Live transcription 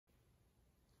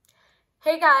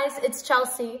Hey guys, it's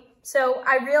Chelsea. So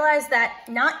I realized that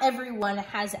not everyone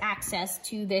has access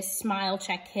to this Smile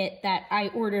Check kit that I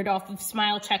ordered off of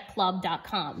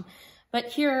SmileCheckClub.com. But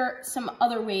here are some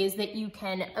other ways that you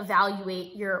can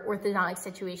evaluate your orthodontic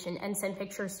situation and send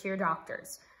pictures to your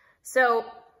doctors. So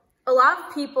a lot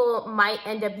of people might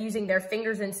end up using their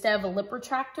fingers instead of a lip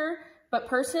retractor, but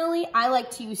personally, I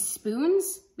like to use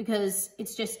spoons because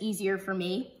it's just easier for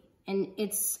me. And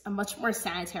it's a much more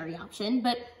sanitary option,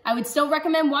 but I would still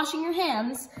recommend washing your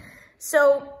hands.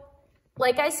 So,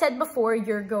 like I said before,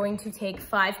 you're going to take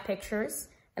 5 pictures,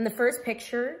 and the first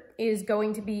picture is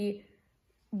going to be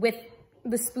with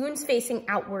the spoons facing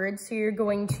outwards, so you're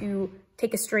going to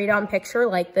take a straight-on picture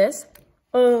like this.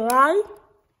 And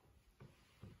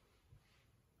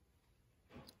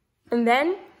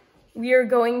then we are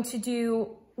going to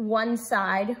do one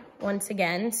side once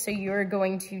again, so you're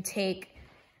going to take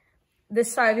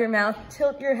this side of your mouth,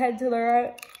 tilt your head to the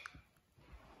right,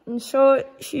 and show it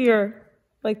here,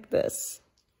 like this.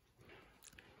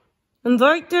 And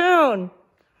right down.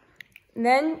 And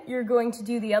then you're going to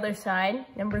do the other side,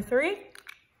 number 3.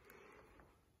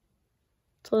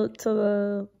 To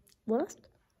the left.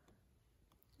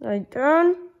 Right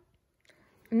down.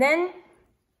 And then,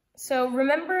 so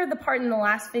remember the part in the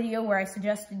last video where I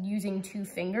suggested using 2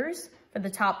 fingers for the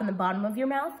top and the bottom of your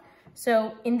mouth?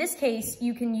 So in this case,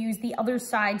 you can use the other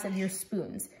sides of your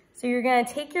spoons. So you're gonna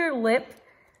take your lip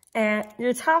and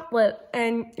your top lip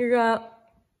and you're gonna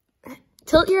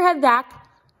tilt your head back,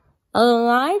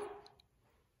 align,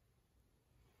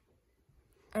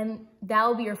 and that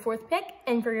will be your 4th pick.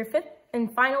 And for your 5th and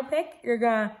final pick, you're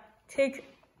gonna take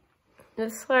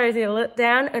this side of your lip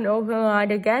down and open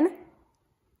wide again.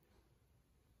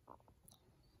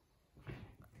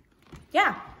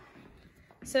 Yeah.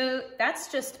 So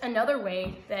that's just another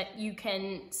way that you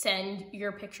can send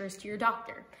your pictures to your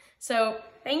doctor. So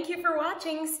thank you for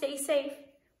watching, stay safe,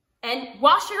 and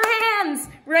wash your hands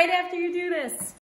right after you do this.